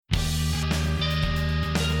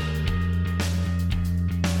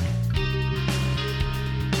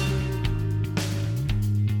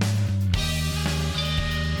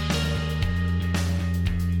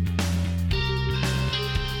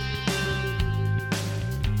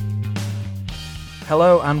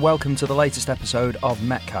Hello and welcome to the latest episode of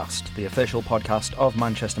MetCast, the official podcast of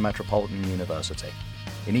Manchester Metropolitan University.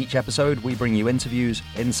 In each episode, we bring you interviews,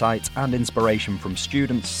 insights and inspiration from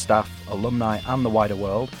students, staff, alumni and the wider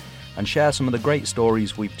world, and share some of the great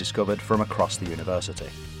stories we've discovered from across the university.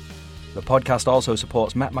 The podcast also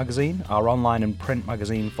supports Met Magazine, our online and print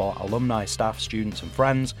magazine for alumni, staff, students and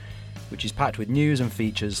friends, which is packed with news and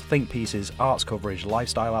features, think pieces, arts coverage,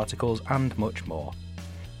 lifestyle articles and much more.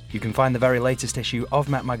 You can find the very latest issue of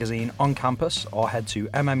Met Magazine on campus or head to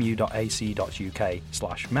mmu.ac.uk/Met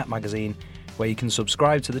Magazine, where you can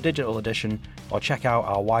subscribe to the digital edition or check out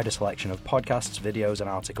our wider selection of podcasts, videos and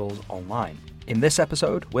articles online. In this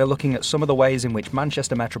episode, we're looking at some of the ways in which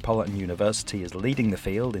Manchester Metropolitan University is leading the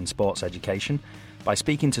field in sports education by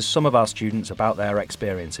speaking to some of our students about their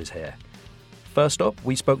experiences here. First up,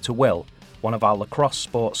 we spoke to Will, one of our lacrosse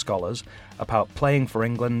sports scholars, about playing for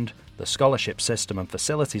England, the scholarship system and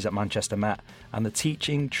facilities at Manchester Met, and the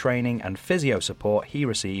teaching, training and physio support he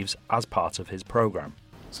receives as part of his programme.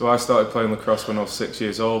 So I started playing lacrosse when I was 6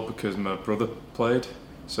 years old because my brother played.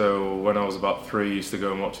 So when I was about 3, I used to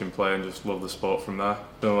go and watch him play and just love the sport from there.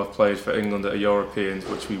 Then I've played for England at a Europeans,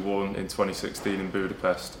 which we won in 2016 in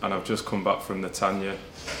Budapest, and I've just come back from Netanya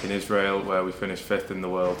in Israel, where we finished 5th in the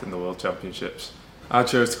World Championships. I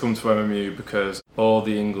chose to come to MMU because all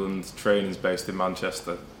the England training is based in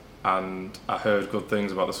Manchester, and I heard good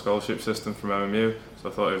things about the scholarship system from MMU, so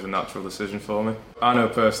I thought it was a natural decision for me. I know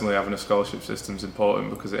personally having a scholarship system is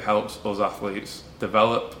important because it helps us athletes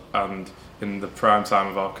develop and in the prime time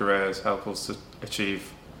of our careers help us to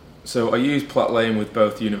achieve. So I use Platt Lane with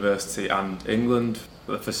both university and England.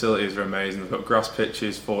 The facilities are amazing. They've got grass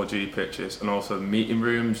pitches, 4G pitches and also meeting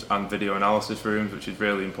rooms and video analysis rooms, which is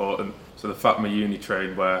really important. So the fact my uni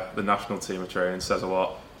trained where the national team are training says a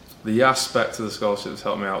lot. The aspect of the scholarship that's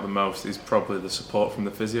helped me out the most is probably the support from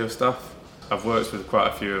the physio staff. I've worked with quite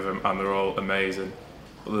a few of them and they're all amazing.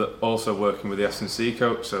 But they're also working with the S&C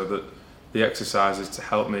coach so that the exercises to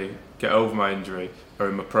help me get over my injury are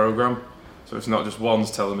in my programme. So it's not just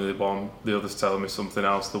one's telling me one, the other's telling me something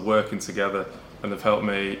else. They're working together and they've helped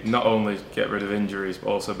me not only get rid of injuries but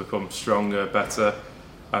also become stronger, better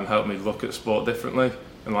and help me look at sport differently.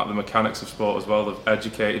 And like the mechanics of sport as well, they've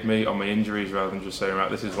educated me on my injuries rather than just saying, right,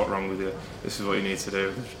 this is what's wrong with you, this is what you need to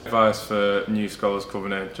do. Advice for new scholars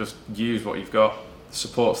coming in, just use what you've got. The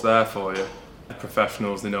support's there for you. The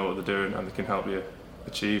professionals, they know what they're doing and they can help you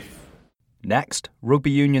achieve. Next,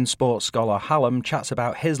 rugby union sports scholar Hallam chats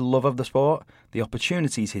about his love of the sport, the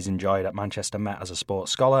opportunities he's enjoyed at Manchester Met as a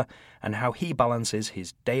sports scholar, and how he balances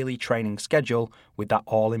his daily training schedule with that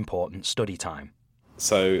all-important study time.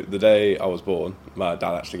 So the day I was born, my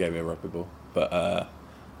dad actually gave me a rugby ball. But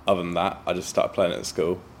other than that, I just started playing at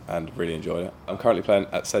school and really enjoyed it. I'm currently playing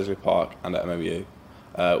at Sedgley Park and at MMU,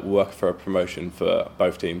 working for a promotion for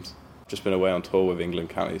both teams. Just been away on tour with England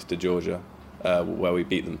counties to Georgia, where we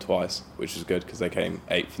beat them twice, which is good because they came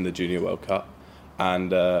 8th in the Junior World Cup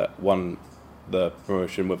and won the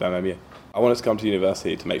promotion with MMU. I wanted to come to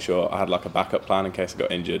university to make sure I had like a backup plan in case I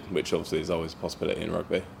got injured, which obviously is always a possibility in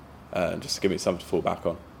rugby. Just to give me something to fall back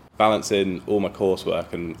on. Balancing all my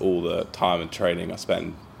coursework and all the time and training I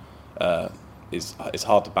spend is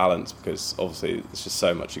hard to balance because obviously there's just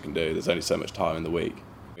so much you can do. There's only so much time in the week.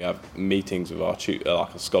 We have meetings with our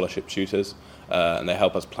scholarship tutors and they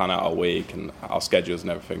help us plan out our week and our schedules and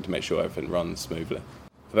everything to make sure everything runs smoothly.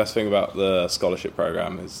 The best thing about the scholarship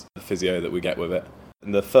programme is the physio that we get with it.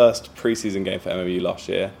 In the first pre-season game for MMU last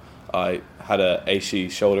year, I had a AC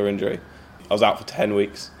shoulder injury. I was out for 10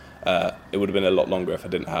 weeks. It would have been a lot longer if I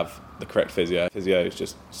didn't have the correct physio. Physio is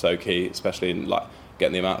just so key, especially in like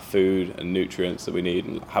getting the amount of food and nutrients that we need,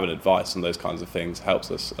 and having advice on those kinds of things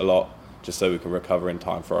helps us a lot, just so we can recover in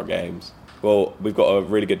time for our games. Well, we've got a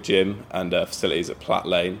really good gym and facilities at Platt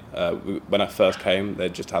Lane. When I first came, they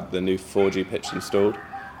just had the new 4G pitch installed,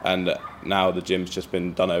 and now the gym's just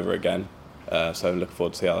been done over again. So I'm looking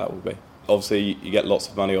forward to see how that will be. Obviously, you get lots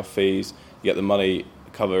of money off fees. You get the money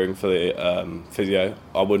covering for the physio.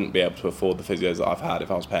 I wouldn't be able to afford the physios that I've had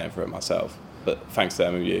if I was paying for it myself. But thanks to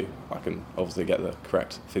MMU, I can obviously get the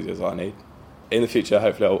correct physios that I need. In the future,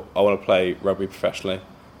 hopefully, I want to play rugby professionally.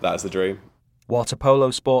 That is the dream. Water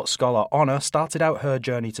polo sports scholar Honor started out her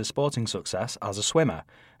journey to sporting success as a swimmer,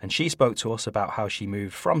 and she spoke to us about how she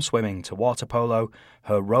moved from swimming to water polo,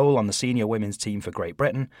 her role on the senior women's team for Great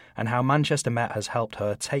Britain, and how Manchester Met has helped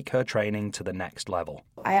her take her training to the next level.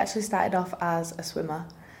 I actually started off as a swimmer.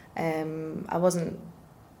 I wasn't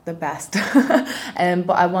the best, but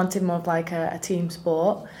I wanted more of like a team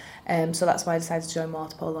sport. So that's why I decided to join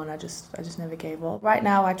water polo, and I just never gave up. Right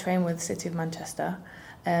now I train with City of Manchester.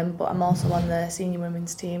 but I'm also on the senior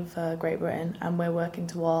women's team for Great Britain, and we're working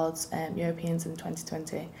towards Europeans in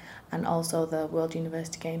 2020 and also the World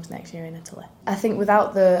University Games next year in Italy. I think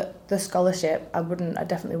without the scholarship, I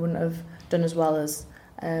definitely wouldn't have done as well as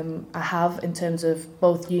I have in terms of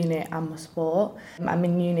both uni and my sport. I'm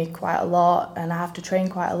in uni quite a lot and I have to train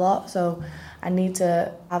quite a lot, so I need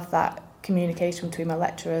to have that communication between my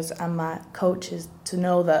lecturers and my coaches to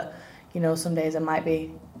know that, you know, some days I might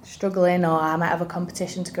be struggling or I might have a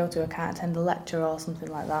competition to go to, I can't attend a lecture or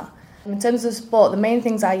something like that. In terms of sport, the main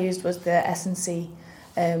things I used was the S&C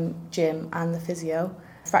gym and the physio.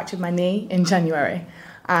 I fractured my knee in January,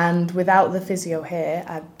 and without the physio here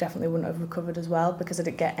I definitely wouldn't have recovered as well, because I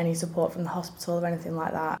didn't get any support from the hospital or anything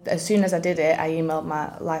like that. As soon as I did it, I emailed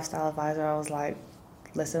my lifestyle advisor. I was like,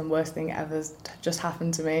 listen, worst thing ever's just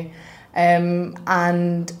happened to me.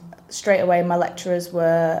 And straight away my lecturers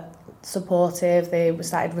were supportive. They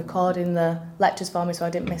started recording the lectures for me so I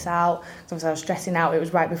didn't miss out. So I was stressing out. It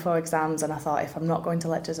was right before exams and I thought, if I'm not going to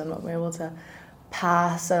lectures, I'm not going to be able to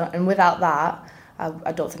pass. And without that,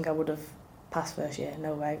 I don't think I would have passed first year,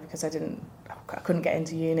 no way, because I couldn't get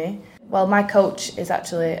into uni. Well, my coach is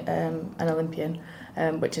actually an Olympian,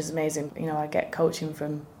 which is amazing. You know, I get coaching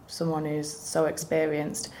from someone who's so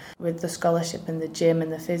experienced. With the scholarship and the gym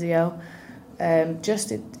and the physio,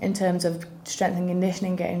 just in terms of strength and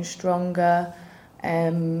conditioning, getting stronger,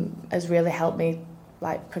 has really helped me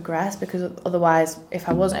like progress, because otherwise if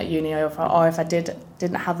I wasn't at uni or if I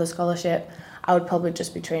didn't have the scholarship, I would probably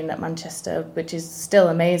just be training at Manchester, which is still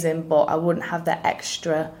amazing, but I wouldn't have the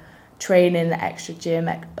extra training, the extra gym,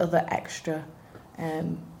 other extra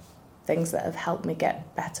things that have helped me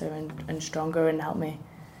get better and stronger and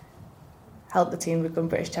help the team become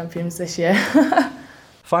British champions this year.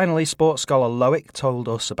 Finally, sports scholar Loic told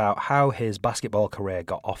us about how his basketball career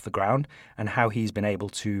got off the ground and how he's been able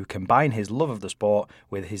to combine his love of the sport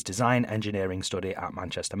with his design engineering study at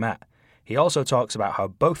Manchester Met. He also talks about how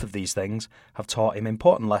both of these things have taught him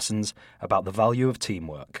important lessons about the value of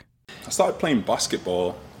teamwork. I started playing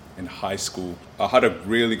basketball in high school. I had a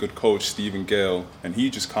really good coach, Stephen Gale, and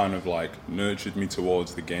he just kind of like nurtured me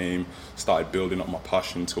towards the game, started building up my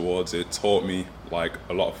passion towards it, taught me like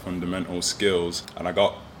a lot of fundamental skills, and I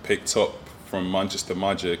got picked up from Manchester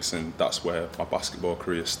Magics, and that's where my basketball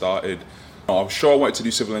career started. I was sure I wanted to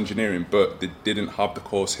do civil engineering, but they didn't have the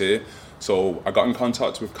course here. So I got in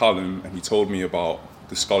contact with Callum and he told me about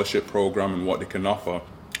the scholarship program and what they can offer.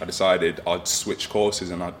 I decided I'd switch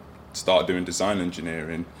courses and I'd start doing design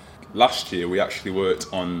engineering. Last year we actually worked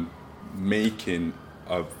on making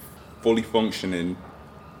a fully functioning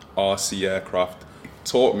RC aircraft. It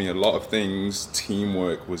taught me a lot of things.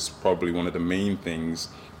 Teamwork was probably one of the main things.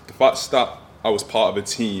 The fact that I was part of a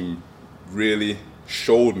team really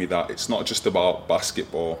showed me that it's not just about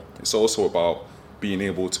basketball, it's also about being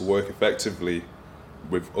able to work effectively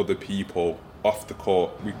with other people off the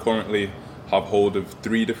court. We currently have hold of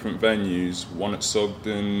 3 different venues, one at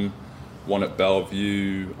Sugden, one at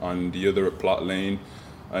Bellevue, and the other at Platt Lane,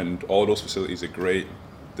 and all those facilities are great.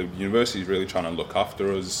 The university is really trying to look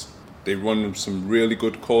after us. They run some really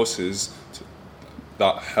good courses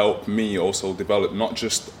that help me also develop, not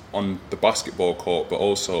just on the basketball court, but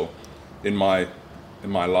also in my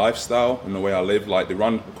lifestyle and the way I live. Like, they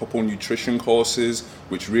ran a couple nutrition courses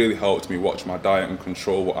which really helped me watch my diet and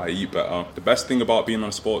control what I eat better. The best thing about being on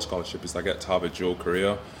a sports scholarship is I get to have a dual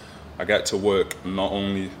career. I get to work not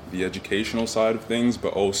only the educational side of things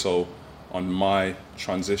but also on my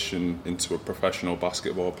transition into a professional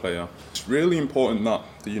basketball player. It's really important that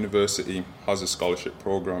the university has a scholarship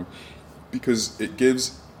program because it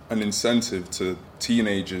gives an incentive to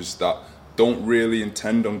teenagers that don't really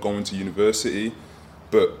intend on going to university,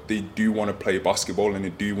 but they do want to play basketball and they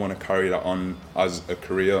do want to carry that on as a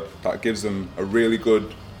career. That gives them a really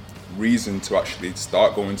good reason to actually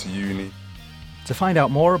start going to uni. To find out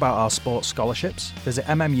more about our sports scholarships, visit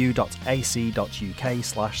mmu.ac.uk/sport,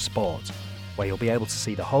 where you'll be able to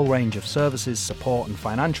see the whole range of services, support and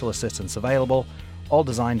financial assistance available, all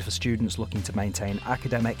designed for students looking to maintain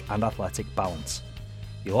academic and athletic balance.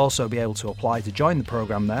 You'll also be able to apply to join the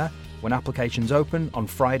programme there when applications open on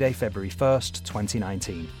Friday, February 1st,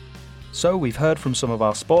 2019. So we've heard from some of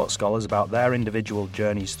our sports scholars about their individual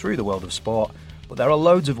journeys through the world of sport, but there are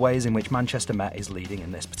loads of ways in which Manchester Met is leading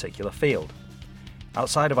in this particular field.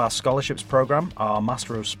 Outside of our scholarships programme, our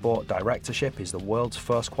Master of Sport Directorship is the world's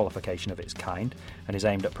first qualification of its kind and is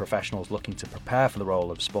aimed at professionals looking to prepare for the role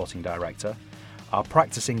of sporting director. Our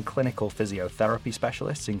practising clinical physiotherapy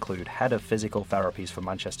specialists include Head of Physical Therapies for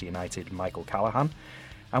Manchester United, Michael Callaghan,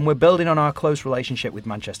 and we're building on our close relationship with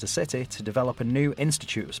Manchester City to develop a new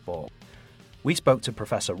Institute of Sport. We spoke to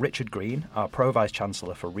Professor Richard Green, our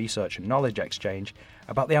Pro-Vice-Chancellor for Research and Knowledge Exchange,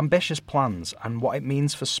 about the ambitious plans and what it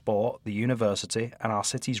means for sport, the university and our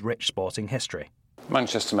city's rich sporting history.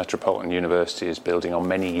 Manchester Metropolitan University is building on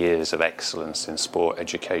many years of excellence in sport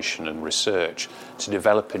education and research to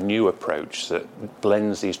develop a new approach that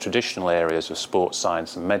blends these traditional areas of sports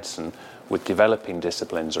science and medicine with developing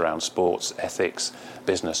disciplines around sports, ethics,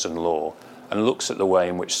 business and law, and looks at the way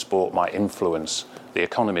in which sport might influence the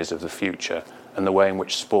economies of the future and the way in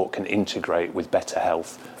which sport can integrate with better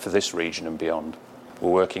health for this region and beyond.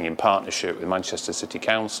 We're working in partnership with Manchester City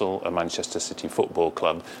Council and Manchester City Football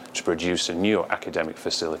Club to produce a new academic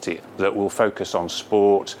facility that will focus on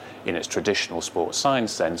sport in its traditional sports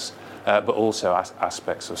science sense, but also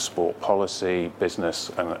aspects of sport policy, business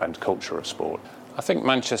and culture of sport. I think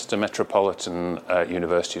Manchester Metropolitan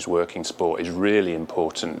University's work in sport is really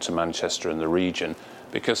important to Manchester and the region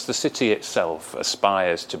because the city itself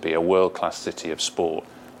aspires to be a world-class city of sport,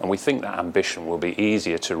 and we think that ambition will be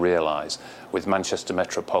easier to realise with Manchester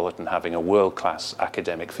Metropolitan having a world-class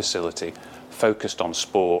academic facility focused on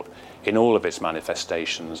sport in all of its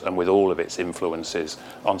manifestations and with all of its influences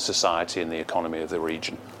on society and the economy of the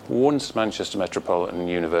region. Once Manchester Metropolitan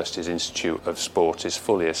University's Institute of Sport is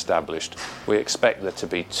fully established, we expect there to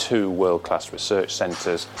be 2 world-class research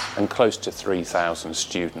centres and close to 3,000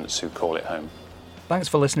 students who call it home. Thanks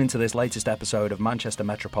for listening to this latest episode of Manchester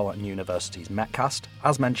Metropolitan University's MetCast.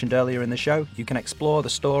 As mentioned earlier in the show, you can explore the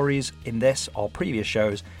stories in this or previous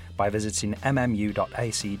shows by visiting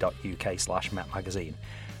mmu.ac.uk/metmagazine,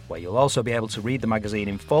 where you'll also be able to read the magazine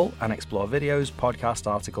in full and explore videos, podcast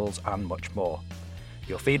articles and much more.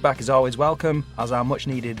 Your feedback is always welcome, as are much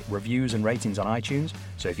needed reviews and ratings on iTunes,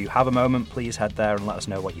 so if you have a moment, please head there and let us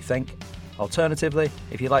know what you think. Alternatively,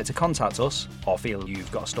 if you'd like to contact us or feel you've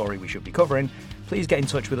got a story we should be covering, please get in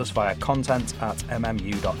touch with us via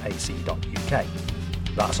content@mmu.ac.uk.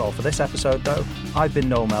 That's all for this episode though. I've been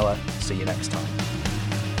Noel Mellor. See you next time.